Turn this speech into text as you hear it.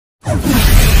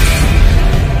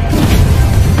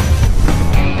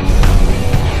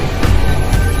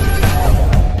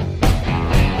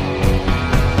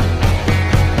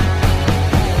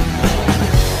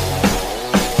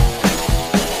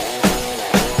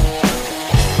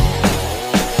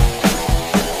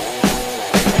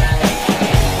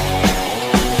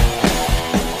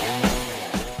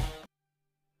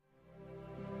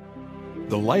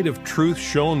light of truth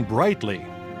shone brightly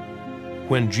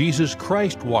when Jesus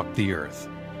Christ walked the earth.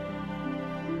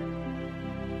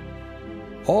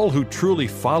 All who truly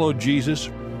followed Jesus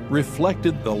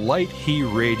reflected the light he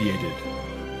radiated.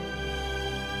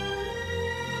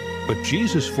 But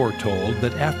Jesus foretold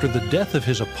that after the death of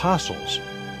his apostles,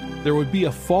 there would be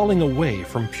a falling away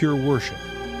from pure worship.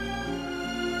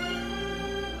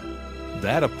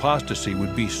 That apostasy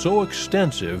would be so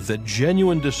extensive that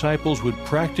genuine disciples would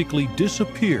practically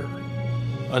disappear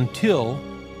until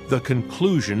the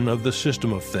conclusion of the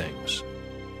system of things.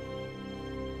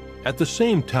 At the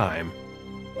same time,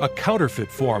 a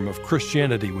counterfeit form of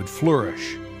Christianity would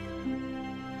flourish.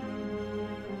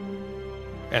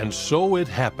 And so it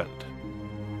happened.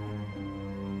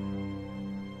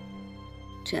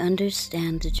 To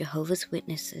understand the Jehovah's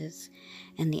Witnesses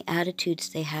and the attitudes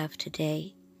they have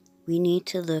today, we need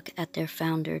to look at their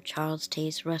founder, Charles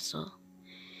Taze Russell.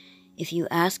 If you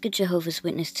ask a Jehovah's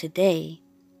Witness today,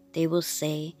 they will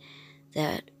say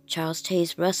that Charles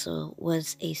Taze Russell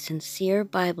was a sincere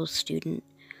Bible student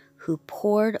who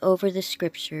pored over the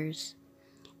scriptures,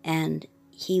 and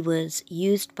he was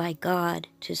used by God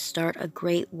to start a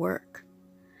great work.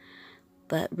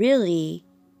 But really,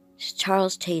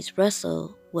 Charles Taze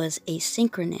Russell was a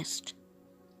synchronist.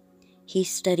 He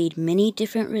studied many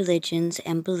different religions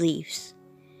and beliefs.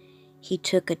 He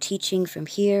took a teaching from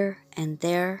here and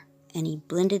there, and he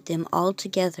blended them all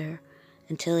together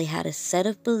until he had a set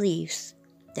of beliefs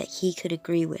that he could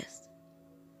agree with.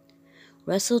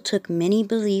 Russell took many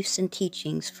beliefs and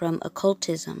teachings from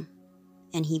occultism,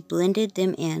 and he blended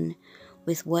them in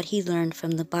with what he learned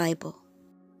from the Bible.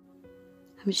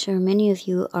 I'm sure many of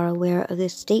you are aware of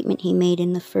this statement he made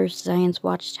in the first Zion's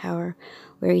Watchtower,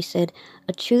 where he said,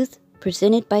 "A truth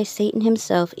presented by Satan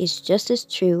himself is just as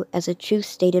true as a truth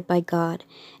stated by God.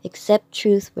 Accept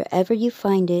truth wherever you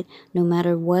find it, no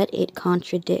matter what it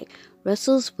contradicts."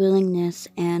 Russell's willingness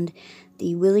and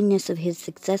the willingness of his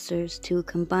successors to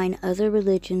combine other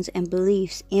religions and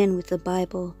beliefs in with the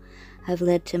Bible have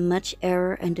led to much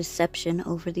error and deception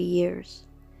over the years.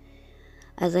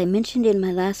 As I mentioned in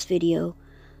my last video,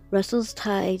 Russell's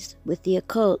ties with the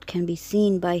occult can be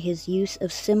seen by his use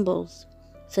of symbols,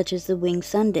 such as the winged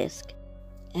sun disk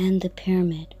and the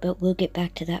pyramid, but we'll get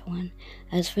back to that one.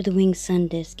 As for the winged sun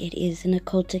disk, it is an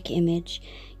occultic image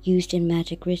used in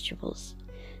magic rituals,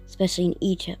 especially in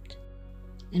Egypt.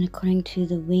 And according to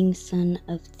the winged sun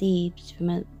of Thebes from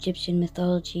Egyptian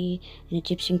mythology and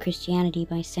Egyptian Christianity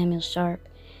by Samuel Sharp,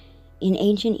 in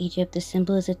ancient Egypt the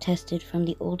symbol is attested from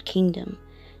the Old Kingdom,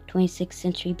 26th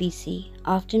century BC,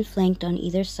 often flanked on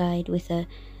either side with a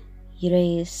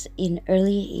uraeus. In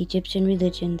early Egyptian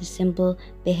religion, the symbol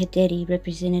Behederi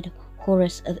represented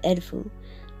Horus of Edfu,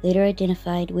 later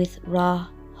identified with Ra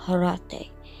Harate.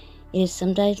 It is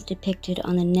sometimes depicted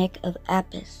on the neck of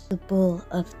Apis, the bull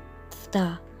of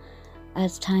Phthah.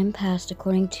 As time passed,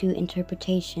 according to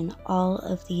interpretation, all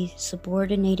of the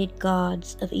subordinated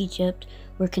gods of Egypt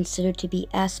were considered to be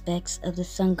aspects of the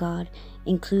sun god,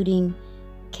 including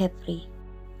Khepri.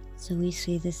 So we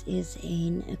see this is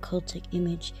an occultic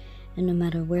image, and no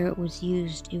matter where it was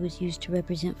used to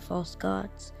represent false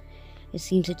gods. It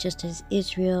seems that just as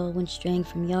Israel, when straying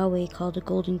from Yahweh, called a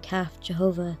golden calf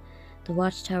Jehovah, the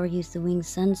Watchtower used the winged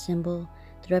sun symbol,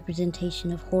 the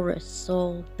representation of Horus,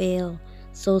 Sol, Baal,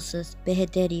 Solstice,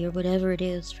 Behederi, or whatever it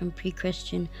is from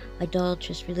pre-Christian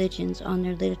idolatrous religions on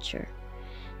their literature,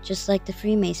 just like the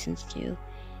Freemasons do,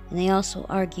 and they also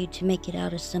argued to make it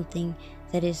out as something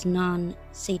that is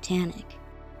non-satanic.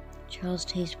 Charles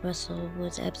Taze Russell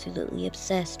was absolutely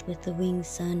obsessed with the winged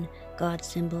sun god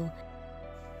symbol.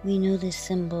 We know this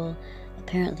symbol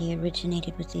apparently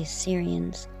originated with the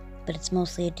Assyrians, but it's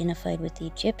mostly identified with the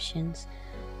Egyptians.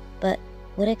 But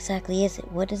what exactly is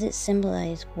it? What does it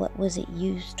symbolize? What was it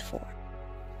used for?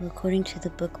 Well, according to the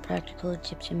book Practical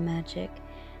Egyptian Magic,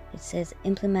 it says,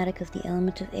 emblematic of the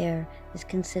element of air, this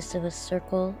consists of a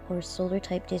circle or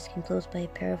solar-type disk enclosed by a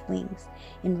pair of wings.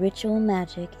 In ritual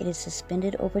magic, it is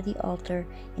suspended over the altar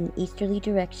in an easterly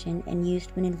direction and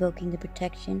used when invoking the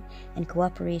protection and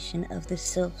cooperation of the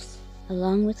sylphs.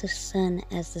 Along with the sun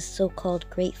as the so-called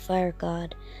great fire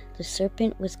god, the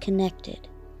serpent was connected.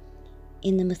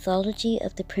 In the mythology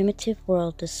of the primitive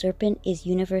world, the serpent is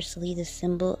universally the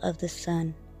symbol of the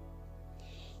sun.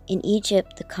 In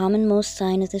Egypt, the commonmost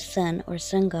sign of the sun, or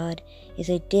sun god, is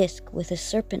a disk with a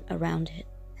serpent around it.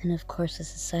 And of course the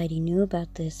society knew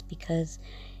about this because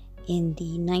in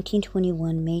the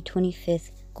 1921 May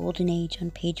 25th Golden Age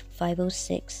on page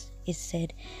 506, it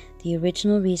said, the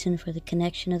original reason for the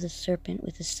connection of the serpent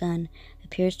with the sun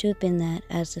appears to have been that,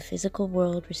 as the physical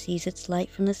world receives its light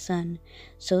from the sun,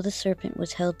 so the serpent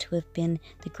was held to have been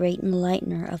the great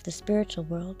enlightener of the spiritual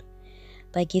world,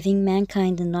 by giving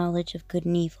mankind the knowledge of good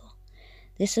and evil.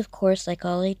 This, of course, like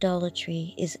all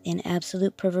idolatry, is an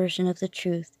absolute perversion of the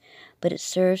truth, but it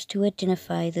serves to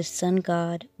identify the sun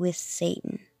god with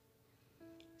Satan.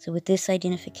 So with this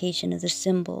identification of the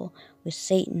symbol with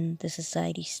Satan, the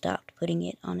society stopped putting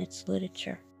it on its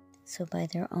literature. So by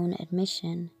their own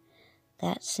admission,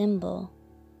 that symbol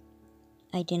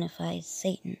identifies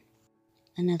Satan.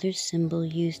 Another symbol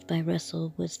used by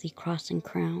Russell was the cross and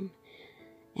crown,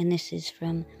 and this is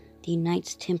from the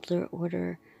Knights Templar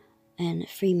Order and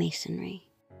Freemasonry.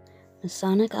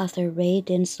 Masonic author Ray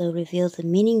Denslow revealed the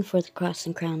meaning for the cross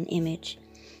and crown image.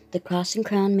 The cross and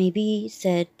crown may be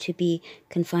said to be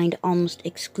confined almost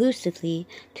exclusively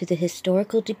to the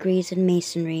historical degrees in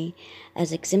Masonry,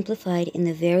 as exemplified in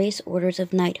the various orders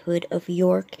of knighthood of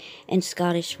York and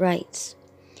Scottish rites.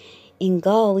 In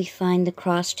Gaul, we find the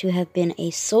cross to have been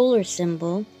a solar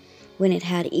symbol when it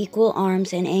had equal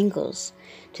arms and angles.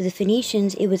 To the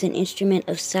Phoenicians, it was an instrument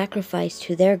of sacrifice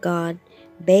to their god,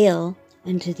 Baal,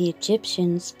 and to the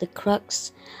Egyptians, the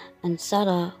crux and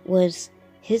Sara was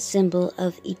his symbol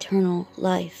of eternal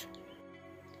life.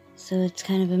 So it's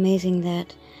kind of amazing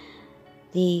that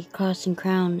the cross and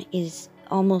crown is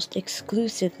almost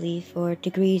exclusively for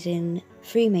degrees in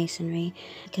Freemasonry,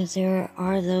 because there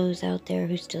are those out there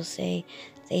who still say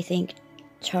they think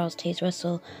Charles Taze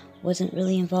Russell wasn't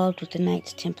really involved with the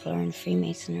Knights Templar and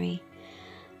Freemasonry.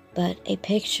 But a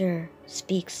picture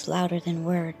speaks louder than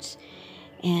words,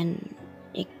 and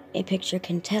a picture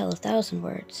can tell 1,000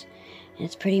 words. And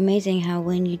it's pretty amazing how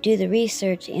when you do the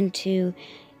research into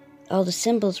all the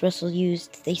symbols Russell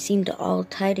used, they seem to all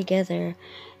tie together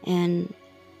and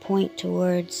point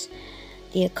towards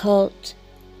the occult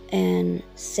and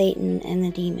Satan and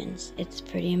the demons. It's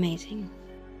pretty amazing.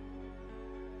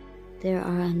 There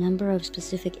are a number of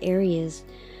specific areas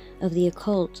of the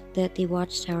occult that the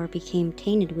Watchtower became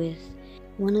tainted with.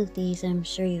 One of these I'm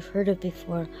sure you've heard of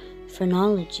before,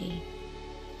 phrenology.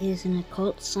 It is an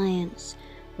occult science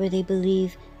where they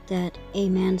believe that a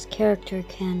man's character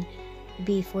can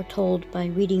be foretold by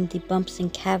reading the bumps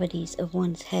and cavities of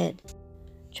one's head.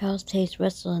 Charles Taze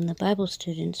Russell and the Bible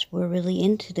students were really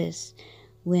into this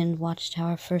when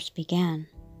Watchtower first began.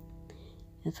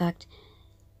 In fact,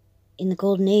 in the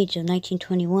Golden Age of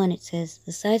 1921, it says,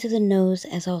 "The size of the nose,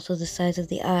 as also the size of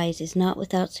the eyes, is not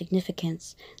without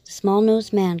significance. The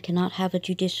small-nosed man cannot have a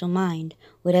judicial mind,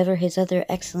 whatever his other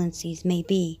excellencies may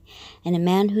be, and a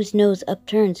man whose nose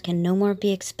upturns can no more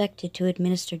be expected to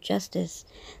administer justice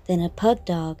than a pug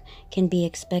dog can be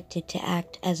expected to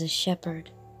act as a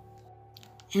shepherd."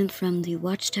 And from the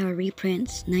Watchtower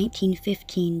reprints,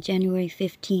 1915, January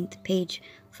 15th, page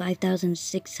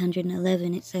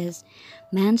 5611, it says,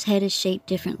 "Man's head is shaped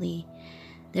differently.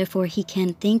 Therefore he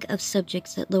can think of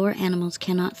subjects that lower animals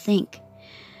cannot think.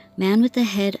 Man with the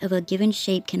head of a given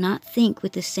shape cannot think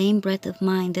with the same breadth of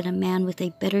mind that a man with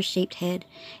a better shaped head,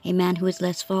 a man who is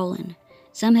less fallen.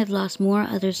 Some have lost more,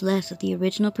 others less, of the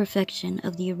original perfection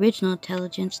of the original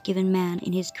intelligence given man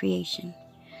in his creation."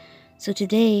 So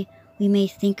today, we may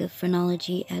think of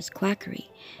phrenology as quackery,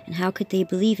 and how could they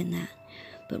believe in that?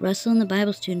 But Russell and the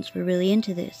Bible students were really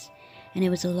into this, and it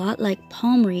was a lot like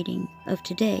palm reading of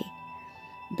today,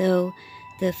 though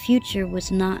the future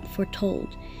was not foretold.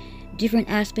 Different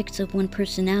aspects of one's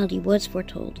personality was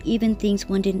foretold, even things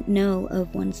one didn't know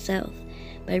of oneself,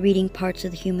 by reading parts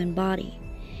of the human body.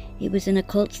 It was an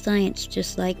occult science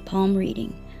just like palm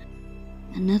reading.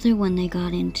 Another one they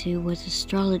got into was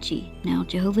astrology. Now,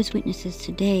 Jehovah's Witnesses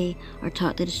today are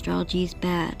taught that astrology is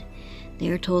bad. They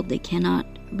are told they cannot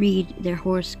read their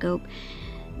horoscope,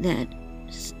 that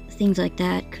things like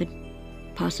that could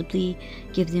possibly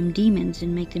give them demons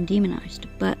and make them demonized.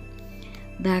 But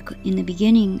back in the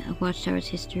beginning of Watchtower's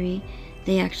history,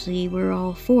 they actually were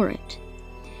all for it.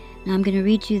 Now I'm going to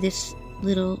read you this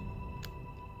little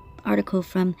article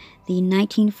from the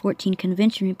 1914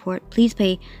 Convention Report. Please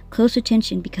pay close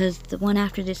attention because the one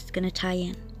after this is going to tie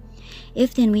in.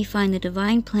 "If then we find the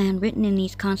divine plan written in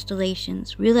these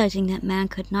constellations, realizing that man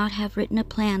could not have written a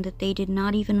plan that they did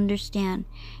not even understand,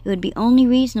 it would be only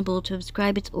reasonable to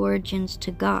ascribe its origins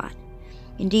to God.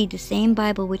 Indeed, the same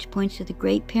Bible which points to the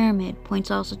Great Pyramid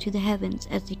points also to the heavens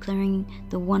as declaring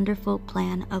the wonderful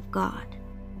plan of God."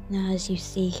 Now, as you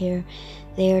see here,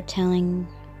 they are telling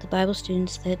the Bible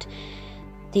students that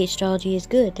the astrology is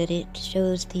good, that it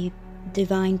shows the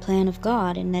divine plan of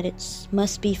God, and that it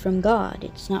must be from God.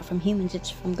 It's not from humans,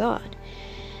 it's from God.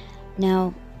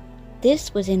 Now,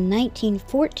 this was in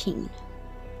 1914,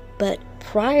 But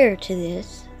prior to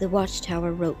this, the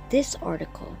Watchtower wrote this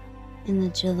article in the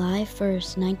July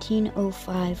 1st,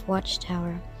 1905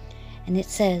 Watchtower, and it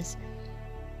says,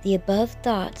 "The above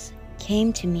thoughts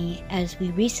came to me as we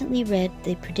recently read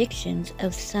the predictions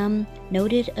of some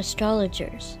noted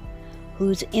astrologers,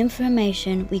 whose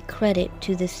information we credit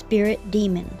to the spirit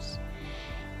demons,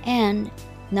 and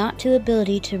not to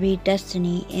ability to read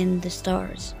destiny in the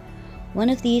stars. One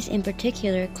of these in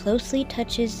particular closely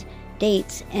touches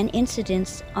dates and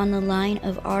incidents on the line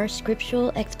of our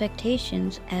scriptural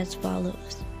expectations as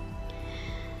follows."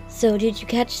 So did you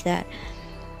catch that?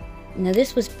 Now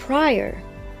this was prior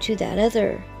to that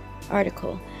other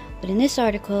article, but in this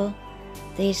article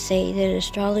they say that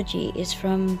astrology is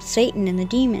from Satan and the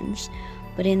demons,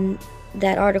 but in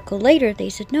that article later they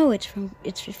said no, it's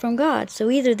from God.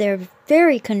 So either they're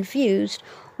very confused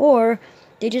or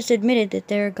they just admitted that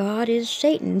their God is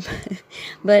Satan.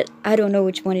 But I don't know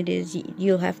which one it is.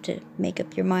 You'll have to make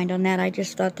up your mind on that. I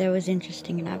just thought that was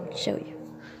interesting and I would show you.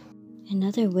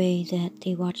 Another way that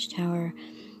the Watchtower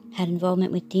had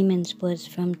involvement with demons was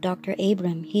from Dr.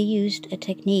 Abram. He used a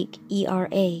technique,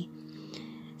 ERA,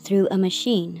 through a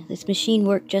machine. This machine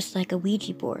worked just like a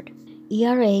Ouija board.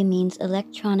 ERA means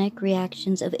Electronic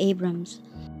Reactions of Abrams.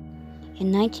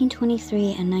 In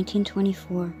 1923 and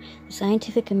 1924, the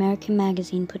Scientific American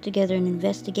magazine put together an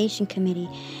investigation committee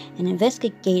and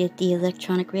investigated the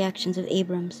electronic reactions of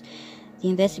Abrams. The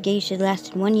investigation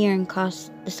lasted 1 year and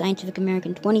cost the Scientific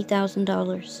American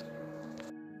 $20,000.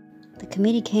 The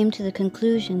committee came to the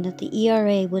conclusion that the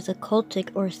ERA was occultic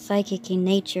or psychic in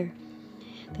nature.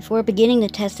 Before beginning the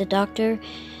test, the doctor,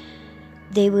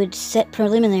 they would set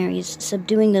preliminaries,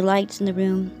 subduing the lights in the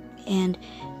room, and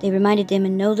they reminded them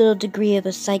in no little degree of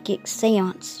a psychic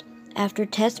seance. After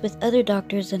tests with other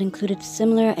doctors that included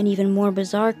similar and even more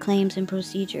bizarre claims and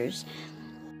procedures,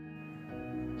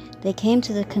 they came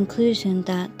to the conclusion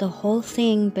that the whole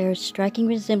thing bears striking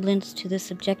resemblance to the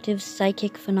subjective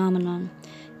psychic phenomenon.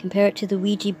 Compare it to the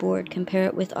Ouija board, compare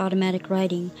it with automatic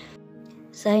writing.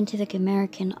 Scientific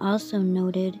American also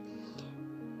noted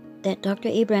that Dr.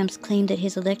 Abrams claimed that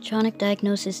his electronic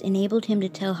diagnosis enabled him to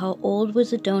tell how old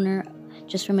was a donor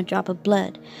just from a drop of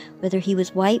blood, whether he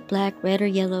was white, black, red, or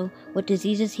yellow, what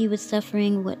diseases he was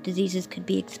suffering, what diseases could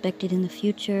be expected in the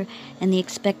future, and the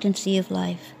expectancy of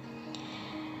life.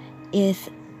 If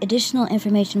additional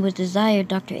information was desired,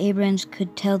 Dr. Abrams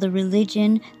could tell the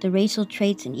religion, the racial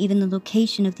traits, and even the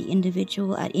location of the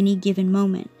individual at any given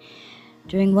moment.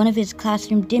 During one of his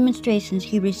classroom demonstrations,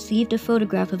 he received a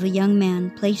photograph of a young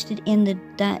man, placed it in the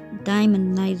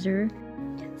Diamondizer,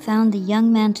 found the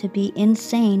young man to be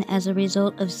insane as a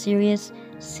result of serious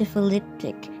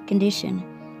syphilitic condition,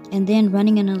 and then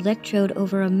running an electrode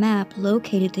over a map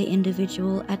located the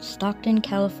individual at Stockton,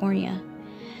 California.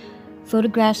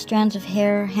 Photographs, strands of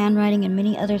hair, handwriting, and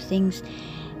many other things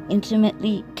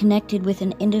intimately connected with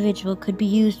an individual could be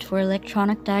used for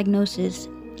electronic diagnosis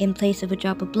in place of a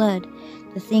drop of blood.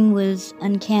 The thing was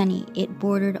uncanny. It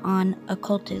bordered on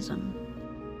occultism.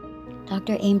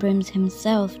 Dr. Abrams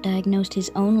himself diagnosed his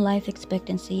own life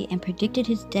expectancy and predicted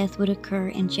his death would occur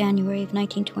in January of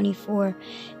 1924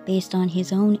 based on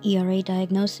his own ERA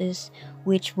diagnosis,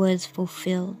 which was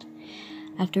fulfilled.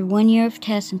 After 1 year of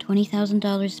tests and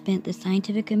 $20,000 spent, the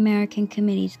Scientific American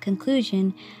Committee's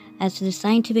conclusion as to the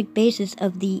scientific basis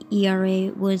of the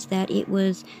ERA was that it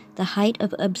was the height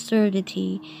of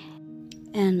absurdity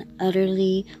and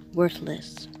utterly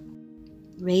worthless.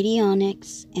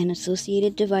 Radionics and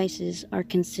associated devices are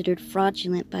considered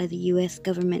fraudulent by the U.S.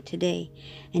 government today,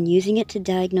 and using it to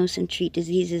diagnose and treat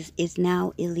diseases is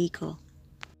now illegal.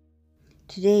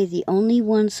 Today, the only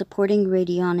ones supporting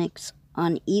radionics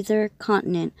on either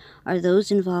continent are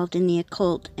those involved in the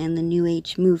occult and the New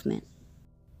Age movement.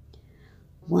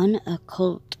 One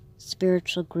occult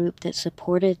spiritual group that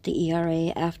supported the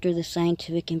ERA after the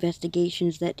scientific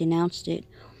investigations that denounced it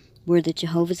were the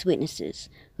Jehovah's Witnesses,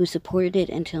 who supported it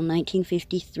until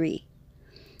 1953.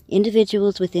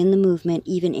 Individuals within the movement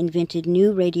even invented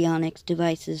new radionics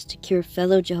devices to cure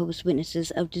fellow Jehovah's Witnesses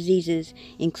of diseases,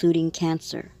 including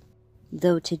cancer.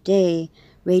 Though today,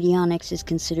 radionics is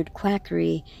considered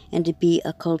quackery and to be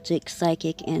occultic,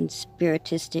 psychic, and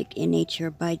spiritistic in nature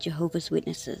by Jehovah's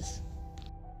Witnesses.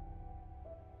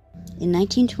 In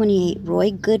 1928,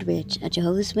 Roy Goodrich, a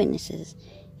Jehovah's Witnesses,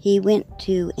 he went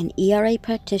to an ERA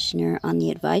practitioner on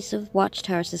the advice of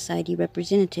Watchtower Society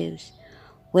representatives.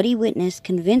 What he witnessed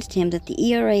convinced him that the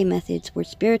ERA methods were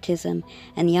spiritism,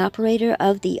 and the operator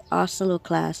of the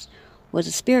oscilloclass was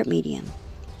a spirit medium.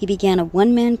 He began a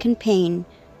one-man campaign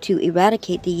to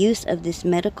eradicate the use of this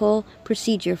medical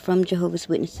procedure from Jehovah's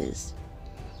Witnesses.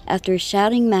 After a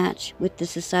shouting match with the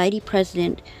society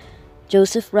president,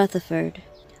 Joseph Rutherford.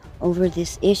 Over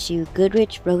this issue,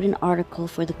 Goodrich wrote an article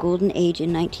for the Golden Age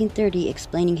in 1930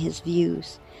 explaining his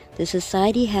views. The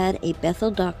Society had a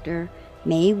Bethel doctor,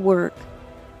 May Work,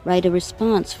 write a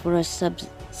response for a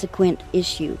subsequent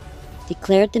issue,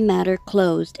 declared the matter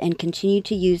closed, and continued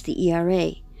to use the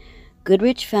ERA.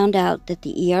 Goodrich found out that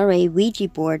the ERA Ouija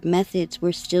board methods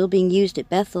were still being used at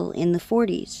Bethel in the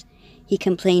 40s. He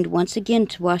complained once again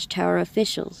to Watchtower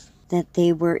officials that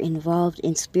they were involved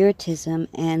in Spiritism,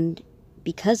 and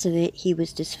because of it, he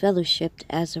was disfellowshipped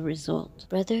as a result.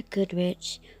 Brother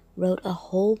Goodrich wrote a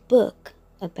whole book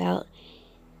about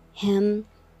him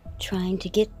trying to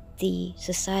get the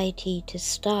society to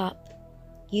stop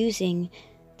using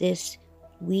this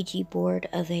Ouija board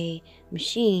of a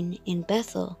machine in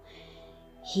Bethel.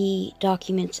 He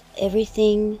documents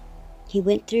everything he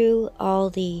went through, all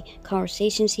the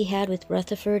conversations he had with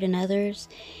Rutherford and others,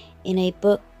 in a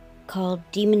book called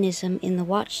Demonism in the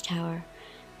Watchtower.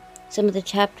 Some of the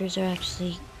chapters are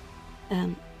actually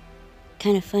kind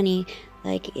of funny.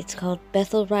 Like, it's called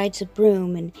Bethel Rides a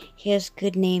Broom, and he has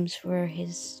good names for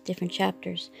his different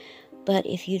chapters. But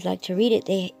if you'd like to read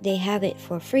it, they have it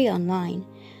for free online.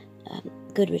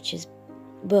 Goodrich's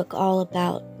book, all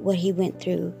about what he went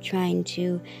through trying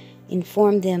to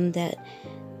inform them that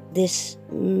this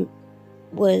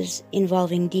was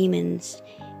involving demons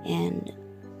and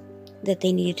that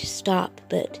they needed to stop.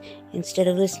 But instead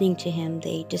of listening to him,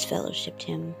 they disfellowshipped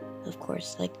him, of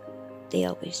course, like they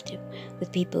always do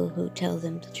with people who tell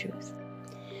them the truth.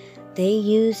 They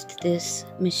used this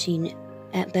machine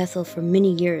at Bethel for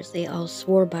many years. They all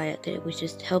swore by it, that it was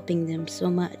just helping them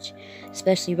so much,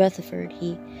 especially Rutherford.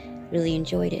 He really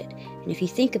enjoyed it. And if you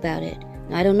think about it,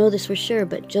 I don't know this for sure,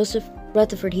 but Joseph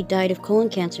Rutherford, he died of colon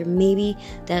cancer. Maybe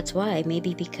that's why.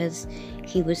 Maybe because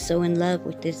he was so in love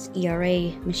with this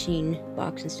ERA machine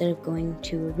box instead of going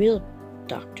to a real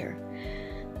doctor.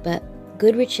 But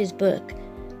Goodrich's book,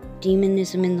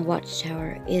 Demonism in the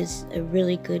Watchtower, is a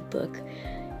really good book.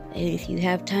 And if you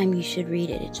have time, you should read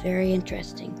it. It's very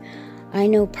interesting. I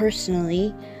know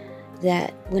personally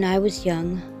that when I was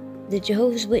young, the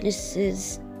Jehovah's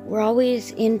Witnesses were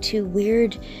always into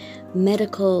weird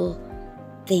medical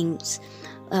things.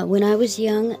 When I was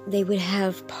young, they would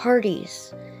have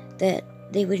parties that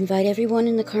they would invite everyone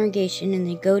in the congregation, and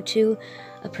they'd go to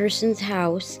a person's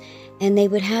house, and they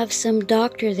would have some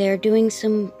doctor there doing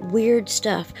some weird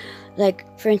stuff.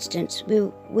 Like, for instance, we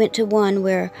went to one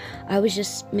where I was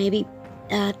just maybe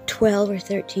 12 or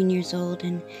 13 years old,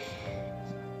 and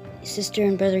Sister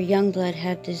and Brother Youngblood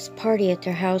had this party at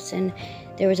their house, and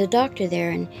there was a doctor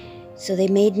there, and so they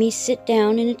made me sit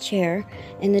down in a chair,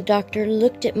 and the doctor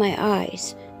looked at my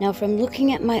eyes. Now, from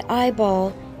looking at my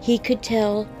eyeball, he could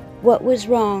tell what was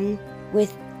wrong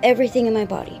with everything in my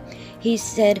body. He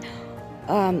said,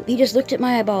 he just looked at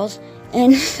my eyeballs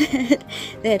and said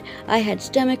that I had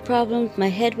stomach problems, my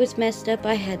head was messed up,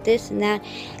 I had this and that.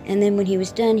 And then when he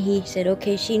was done, he said,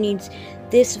 okay, she needs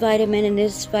this vitamin and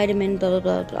this vitamin, blah, blah,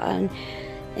 blah, blah.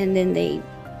 And then they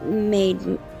made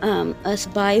us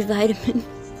buy vitamins.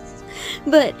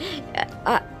 But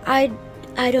I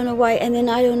don't know why. And then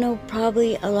I don't know,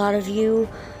 probably a lot of you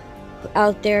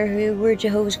out there who were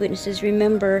Jehovah's Witnesses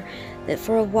remember that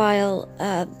for a while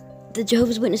the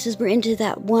Jehovah's Witnesses were into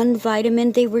that one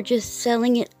vitamin. They were just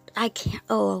selling it. I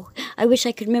wish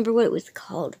I could remember what it was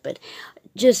called, but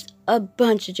just a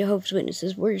bunch of Jehovah's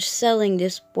Witnesses were selling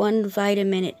this one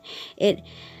vitamin. It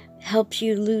helps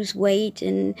you lose weight,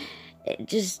 and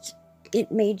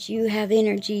it made you have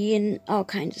energy and all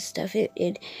kinds of stuff.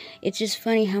 It's just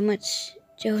funny how much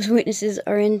Jehovah's Witnesses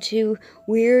are into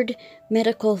weird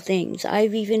medical things.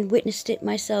 I've even witnessed it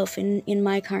myself in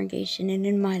my congregation and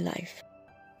in my life.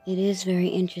 It is very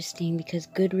interesting because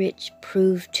Goodrich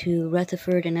proved to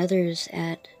Rutherford and others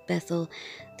at Bethel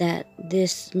that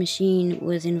this machine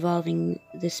was involving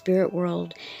the spirit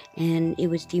world and it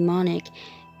was demonic,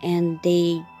 and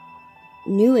they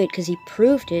knew it because he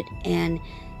proved it, and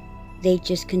they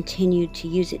just continued to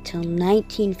use it till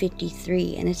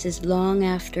 1953, and this is long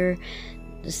after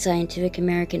the Scientific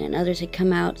American and others had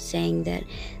come out saying that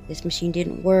this machine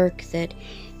didn't work, that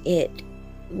it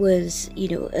was,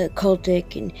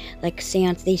 occultic and like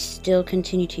seance. They still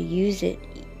continue to use it,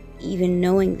 even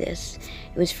knowing this.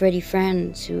 It was Freddie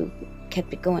Franz who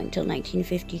kept it going till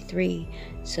 1953,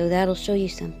 so that'll show you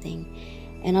something.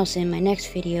 And also in my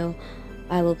next video,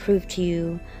 I will prove to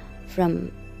you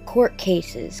from court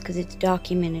cases, because it's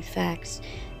documented facts,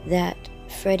 that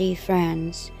Freddie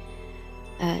Franz,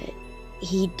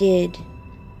 he did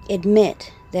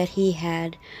admit that he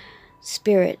had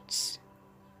spirits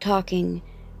talking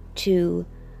to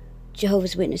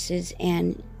Jehovah's Witnesses,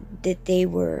 and that they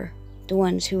were the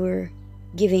ones who were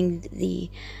giving the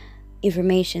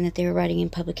information that they were writing in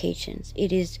publications.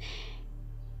 It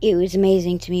was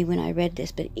amazing to me when I read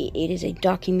this, but it is a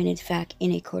documented fact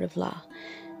in a court of law.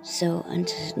 So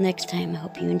until next time, I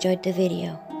hope you enjoyed the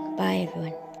video. Bye,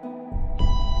 everyone.